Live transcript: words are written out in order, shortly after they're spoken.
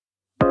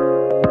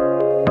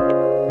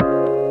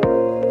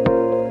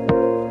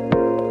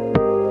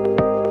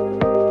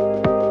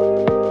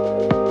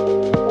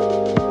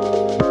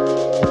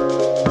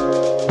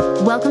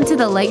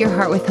the Light Your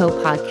Heart with Hope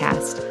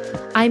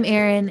podcast. I'm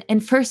Erin,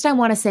 and first I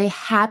want to say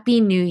Happy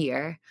New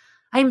Year.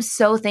 I'm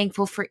so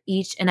thankful for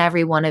each and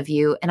every one of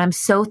you, and I'm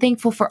so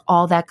thankful for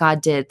all that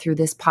God did through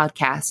this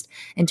podcast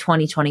in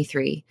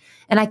 2023.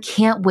 And I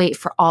can't wait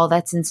for all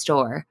that's in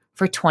store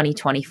for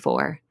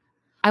 2024.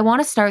 I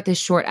want to start this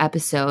short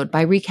episode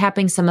by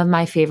recapping some of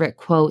my favorite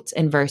quotes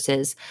and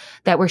verses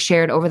that were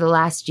shared over the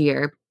last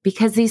year,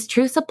 because these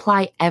truths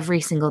apply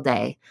every single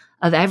day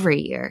of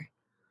every year.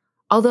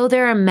 Although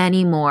there are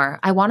many more,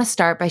 I want to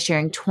start by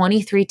sharing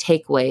 23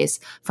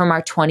 takeaways from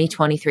our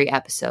 2023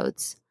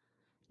 episodes.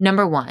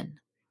 Number 1,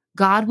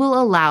 God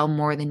will allow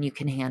more than you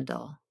can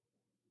handle,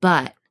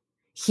 but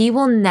He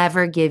will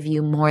never give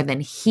you more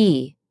than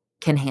He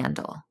can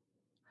handle.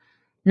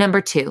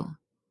 Number 2,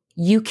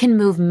 you can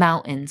move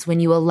mountains when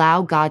you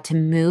allow God to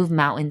move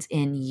mountains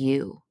in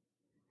you.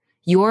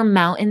 Your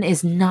mountain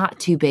is not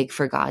too big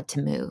for God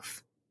to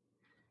move.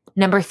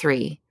 Number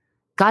 3,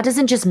 God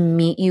doesn't just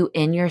meet you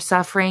in your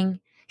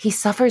suffering, He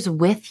suffers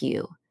with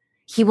you.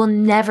 He will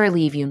never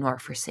leave you nor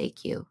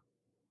forsake you.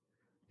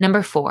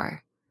 Number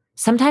 4,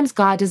 sometimes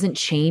God doesn't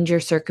change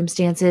your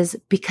circumstances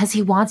because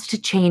He wants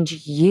to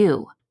change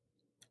you.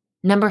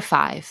 Number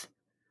 5,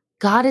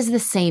 God is the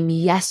same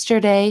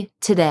yesterday,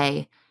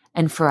 today,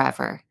 and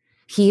forever.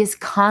 He is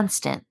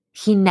constant.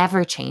 He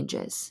never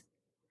changes.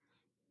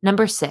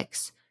 Number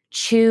 6,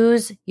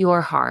 choose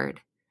your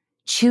hard.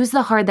 Choose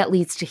the hard that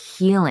leads to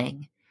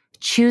healing.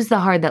 Choose the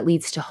hard that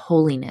leads to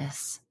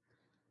holiness.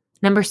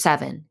 Number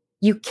 7,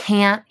 you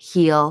can't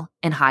heal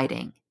in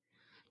hiding.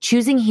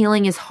 Choosing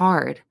healing is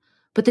hard,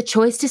 but the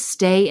choice to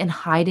stay in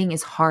hiding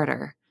is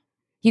harder.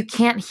 You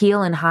can't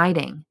heal in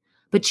hiding,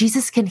 but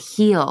Jesus can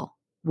heal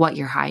what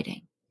you're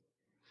hiding.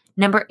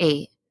 Number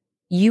 8,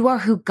 you are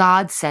who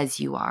God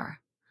says you are.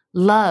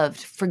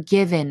 Loved,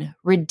 forgiven,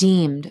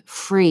 redeemed,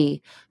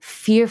 free,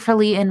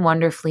 fearfully and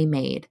wonderfully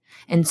made,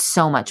 and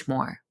so much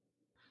more.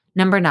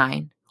 Number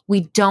 9,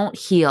 we don't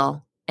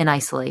heal in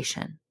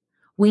isolation.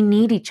 We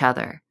need each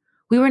other.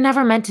 We were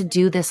never meant to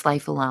do this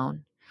life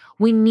alone.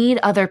 We need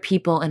other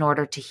people in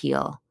order to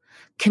heal.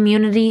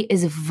 Community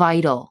is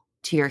vital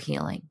to your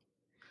healing.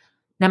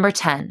 Number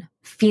 10,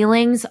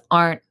 feelings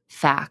aren't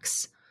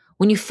facts.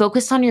 When you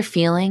focus on your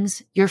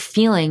feelings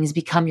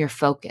become your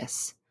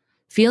focus.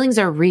 Feelings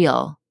are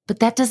real, but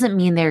that doesn't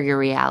mean they're your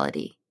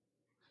reality.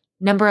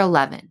 Number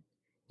 11,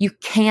 you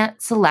can't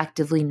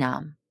selectively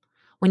numb.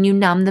 When you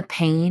numb the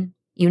pain,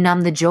 you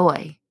numb the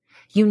joy.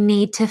 You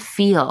need to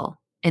feel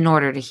in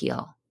order to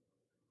heal.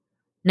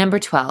 Number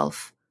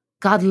 12,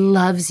 God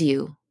loves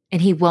you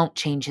and He won't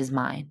change His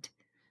mind.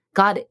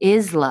 God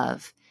is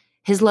love.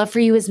 His love for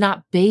you is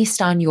not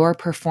based on your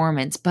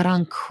performance, but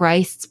on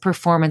Christ's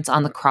performance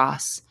on the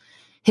cross.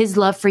 His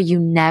love for you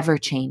never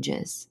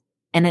changes,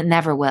 and it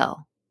never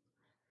will.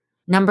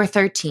 Number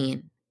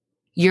 13,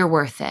 you're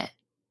worth it.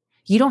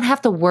 You don't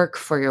have to work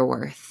for your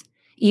worth.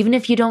 Even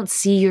if you don't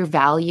see your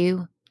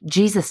value,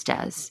 Jesus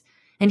does.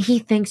 And He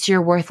thinks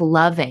you're worth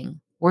loving,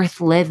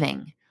 worth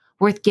living,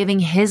 worth giving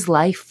His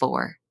life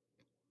for.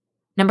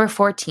 Number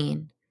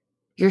 14,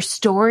 your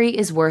story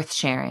is worth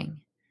sharing.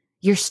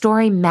 Your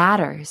story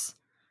matters.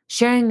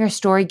 Sharing your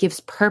story gives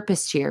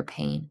purpose to your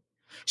pain.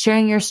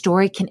 Sharing your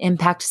story can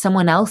impact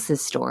someone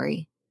else's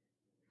story.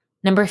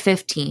 Number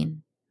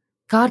 15,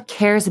 God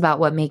cares about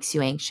what makes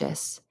you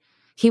anxious.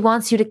 He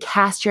wants you to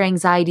cast your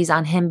anxieties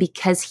on Him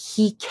because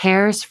He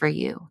cares for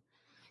you.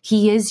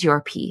 He is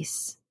your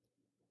peace.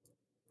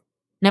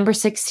 Number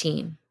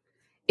 16,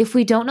 if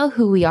we don't know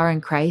who we are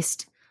in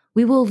Christ,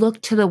 we will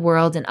look to the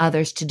world and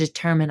others to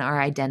determine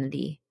our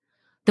identity.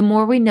 The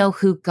more we know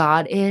who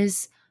God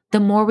is, the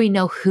more we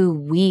know who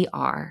we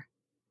are.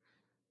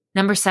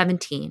 Number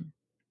 17,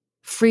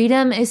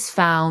 freedom is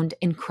found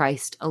in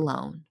Christ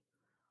alone.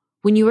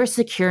 When you are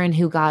secure in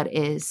who God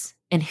is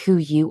and who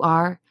you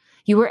are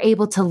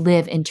able to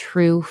live in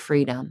true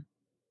freedom.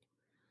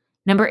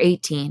 Number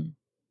 18,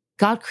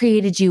 God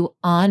created you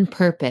on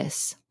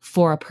purpose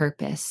for a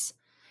purpose.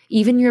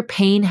 Even your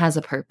pain has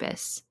a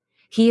purpose.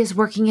 He is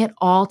working it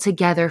all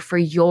together for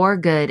your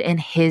good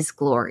and His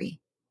glory.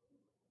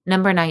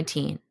 Number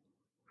 19,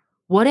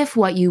 what if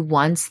what you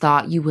once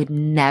thought you would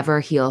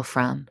never heal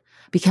from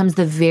becomes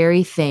the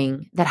very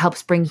thing that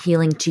helps bring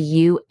healing to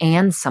you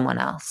and someone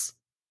else?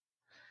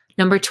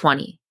 Number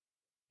 20,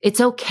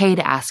 it's okay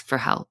to ask for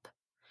help.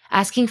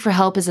 Asking for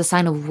help is a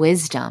sign of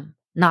wisdom,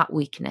 not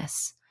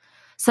weakness.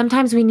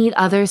 Sometimes we need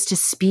others to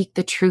speak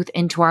the truth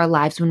into our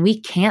lives when we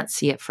can't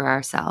see it for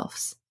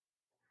ourselves.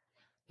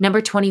 Number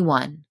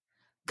 21,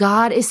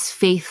 God is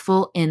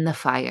faithful in the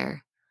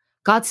fire.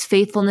 God's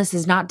faithfulness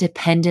is not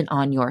dependent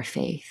on your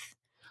faith.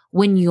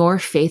 When your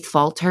faith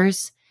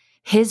falters,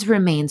 His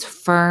remains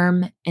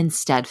firm and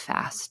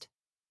steadfast.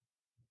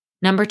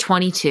 Number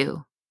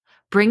 22,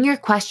 bring your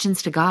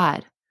questions to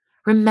God.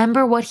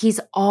 Remember what He's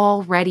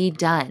already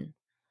done.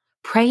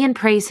 Pray and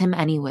praise Him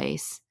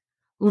anyways.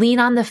 Lean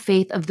on the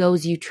faith of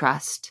those you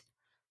trust.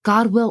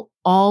 God will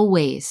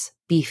always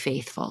be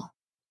faithful.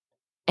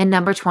 And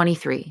number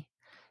 23,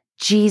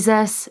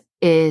 Jesus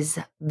is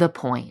the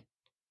point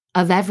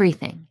of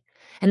everything.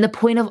 And the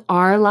point of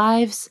our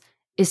lives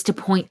is to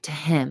point to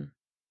Him.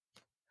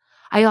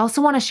 I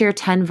also want to share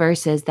 10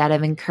 verses that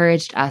have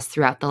encouraged us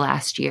throughout the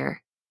last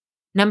year.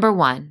 Number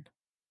 1,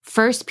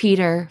 1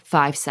 Peter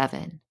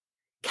 5:7.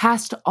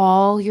 Cast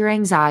all your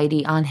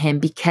anxiety on Him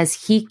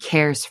because He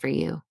cares for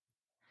you.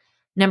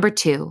 Number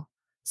 2,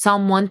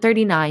 Psalm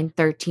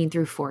 139:13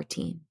 through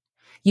 14.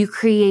 You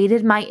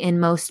created my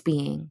inmost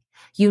being.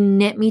 You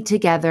knit me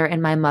together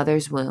in my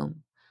mother's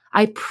womb.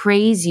 I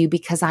praise you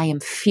because I am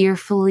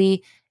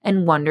fearfully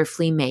and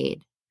wonderfully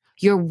made.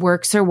 Your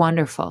works are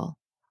wonderful.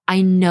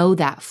 I know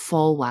that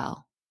full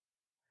well.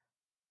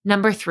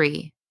 Number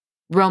 3,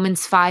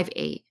 Romans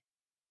 5:8.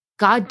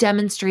 God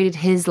demonstrated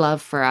His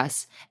love for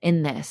us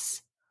in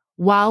this: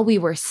 while we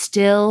were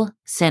still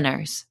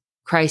sinners,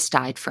 Christ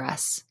died for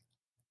us.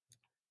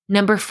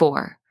 Number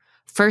 4,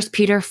 1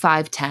 Peter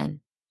 5:10.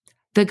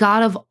 The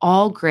God of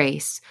all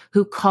grace,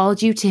 who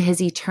called you to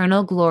His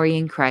eternal glory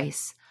in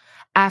Christ,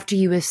 after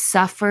you have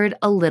suffered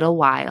a little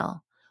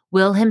while,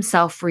 will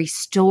Himself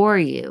restore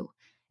you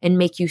and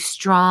make you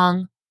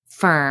strong,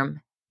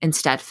 firm, and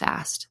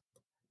steadfast.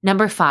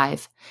 Number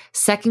 5,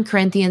 2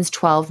 Corinthians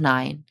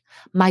 12:9.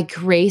 My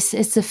grace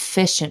is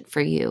sufficient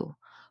for you,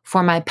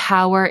 for my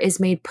power is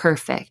made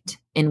perfect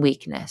in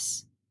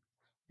weakness.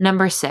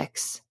 Number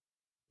 6,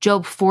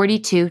 Job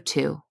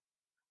 42:2.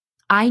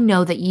 I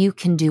know that you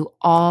can do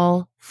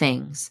all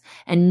things,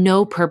 and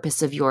no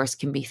purpose of yours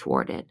can be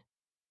thwarted.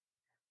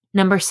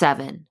 Number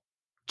 7,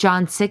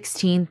 John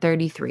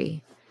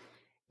 16:33.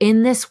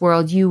 In this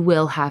world you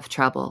will have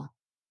trouble,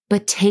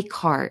 but take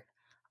heart.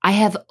 I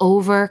have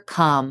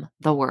overcome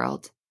the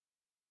world.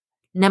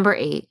 Number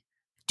 8,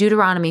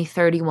 Deuteronomy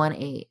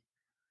 31:8.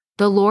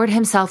 The Lord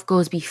Himself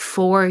goes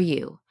before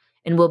you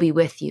and will be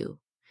with you.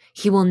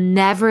 He will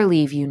never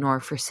leave you nor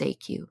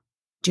forsake you.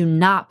 Do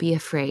not be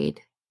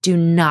afraid. Do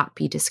not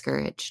be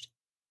discouraged.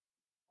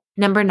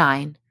 Number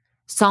 9,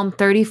 Psalm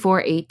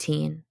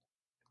 34:18.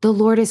 The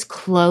Lord is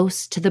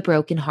close to the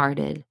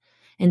brokenhearted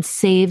and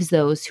saves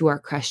those who are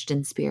crushed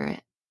in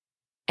spirit.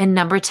 And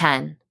number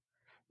 10,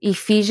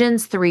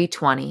 Ephesians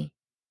 3:20.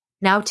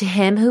 Now to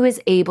Him who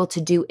is able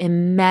to do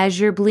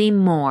immeasurably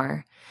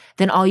more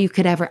than all you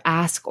could ever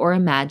ask or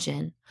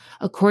imagine,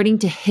 according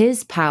to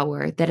His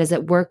power that is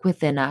at work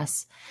within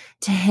us,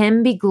 to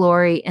Him be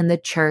glory in the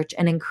church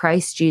and in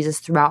Christ Jesus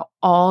throughout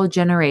all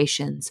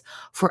generations,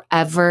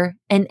 forever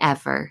and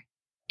ever.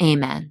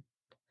 Amen.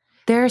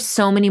 There are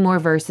so many more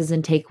verses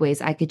and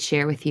takeaways I could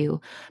share with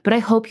you, but I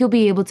hope you'll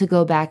be able to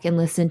go back and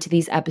listen to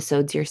these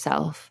episodes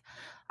yourself.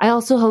 I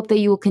also hope that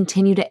you will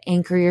continue to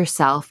anchor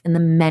yourself in the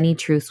many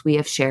truths we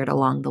have shared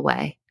along the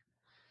way.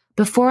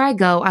 Before I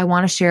go, I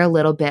want to share a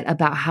little bit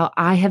about how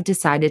I have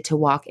decided to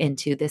walk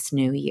into this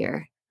new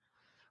year.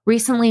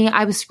 Recently,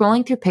 I was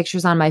scrolling through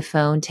pictures on my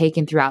phone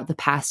taken throughout the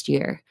past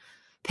year.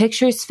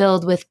 Pictures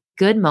filled with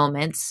good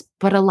moments,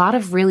 but a lot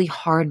of really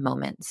hard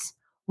moments.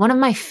 One of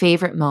my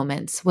favorite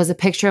moments was a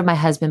picture of my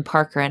husband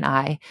Parker and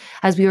I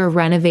as we were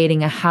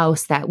renovating a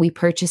house that we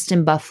purchased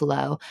in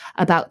Buffalo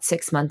about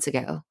 6 months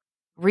ago.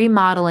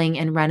 Remodeling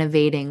and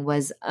renovating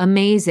was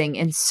amazing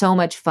and so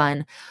much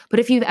fun. But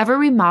if you've ever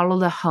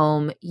remodeled a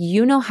home,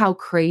 you know how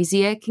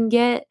crazy it can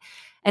get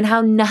and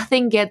how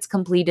nothing gets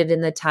completed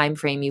in the time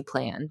frame you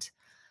planned.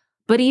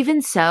 But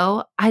even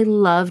so, I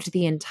loved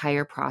the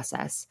entire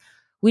process.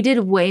 We did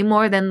way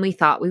more than we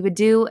thought we would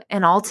do,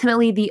 and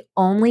ultimately the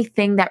only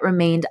thing that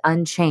remained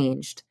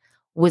unchanged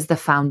was the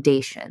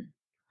foundation.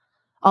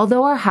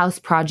 Although our house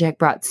project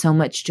brought so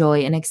much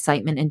joy and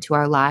excitement into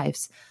our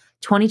lives,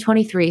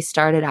 2023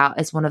 started out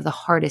as one of the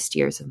hardest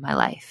years of my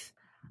life.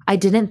 I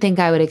didn't think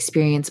I would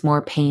experience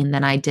more pain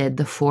than I did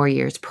the 4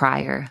 years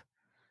prior,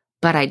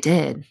 but I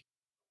did.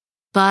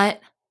 But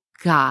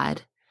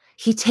God,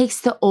 He takes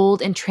the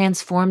old and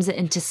transforms it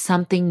into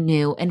something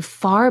new and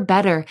far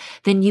better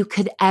than you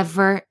could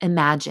ever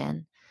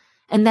imagine.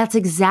 And that's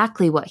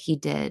exactly what He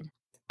did.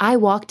 I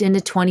walked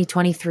into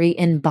 2023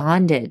 in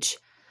bondage.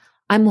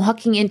 I'm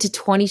walking into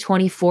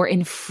 2024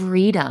 in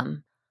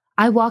freedom.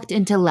 I walked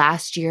into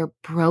last year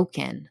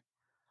broken.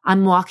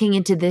 I'm walking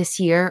into this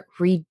year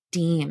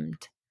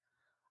redeemed.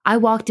 I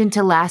walked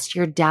into last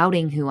year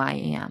doubting who I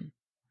am.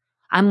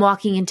 I'm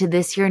walking into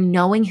this year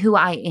knowing who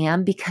I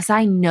am because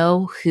I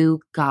know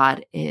who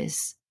God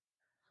is.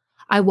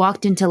 I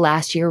walked into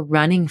last year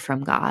running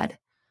from God.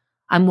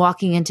 I'm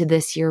walking into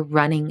this year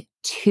running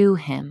to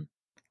Him.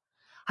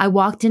 I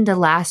walked into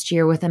last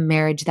year with a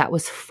marriage that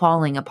was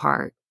falling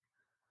apart.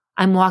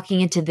 I'm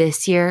walking into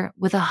this year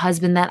with a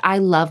husband that I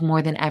love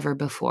more than ever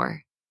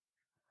before.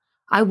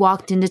 I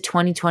walked into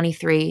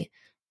 2023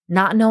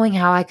 not knowing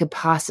how I could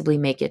possibly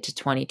make it to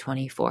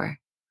 2024.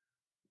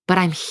 But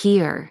I'm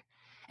here,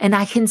 and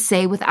I can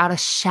say without a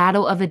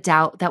shadow of a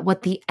doubt that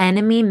what the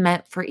enemy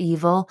meant for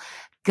evil,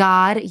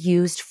 God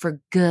used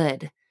for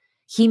good.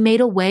 He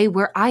made a way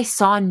where I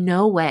saw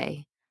no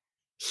way.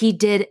 He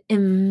did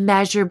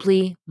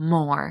immeasurably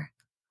more.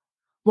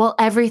 While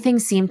everything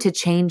seemed to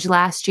change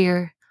last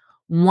year,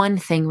 one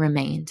thing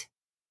remained: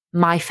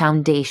 my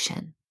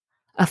foundation,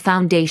 a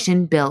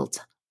foundation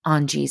built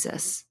on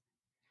Jesus.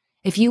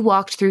 If you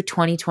walked through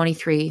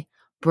 2023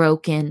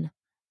 broken,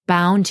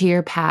 bound to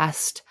your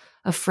past,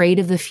 afraid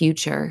of the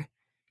future,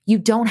 you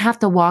don't have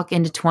to walk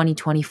into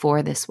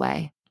 2024 this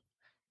way.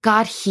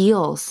 God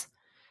heals.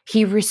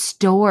 He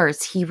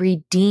restores. He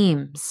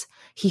redeems.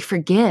 He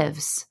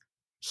forgives.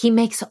 He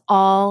makes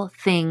all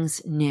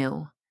things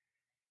new.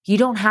 You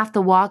don't have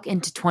to walk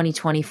into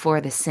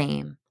 2024 the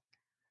same.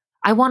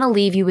 I want to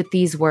leave you with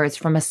these words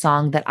from a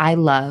song that I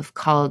love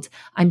called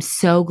I'm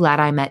So Glad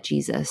I Met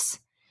Jesus.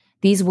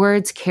 These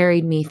words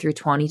carried me through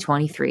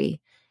 2023,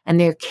 and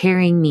they're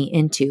carrying me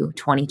into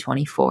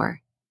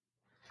 2024.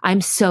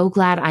 I'm so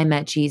glad I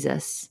met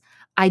Jesus.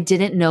 I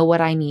didn't know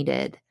what I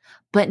needed,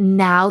 but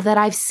now that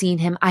I've seen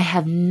him, I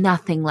have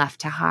nothing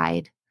left to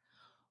hide.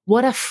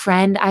 What a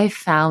friend I've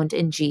found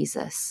in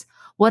Jesus.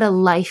 What a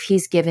life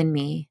he's given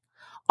me.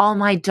 All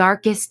my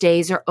darkest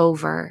days are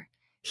over.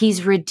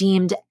 He's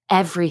redeemed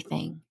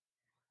everything.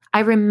 I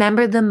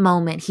remember the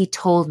moment he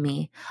told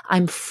me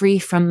I'm free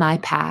from my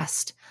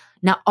past.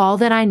 Now all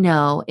that I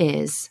know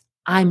is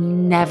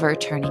I'm never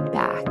turning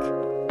back.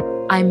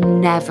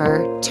 I'm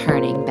never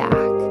turning back.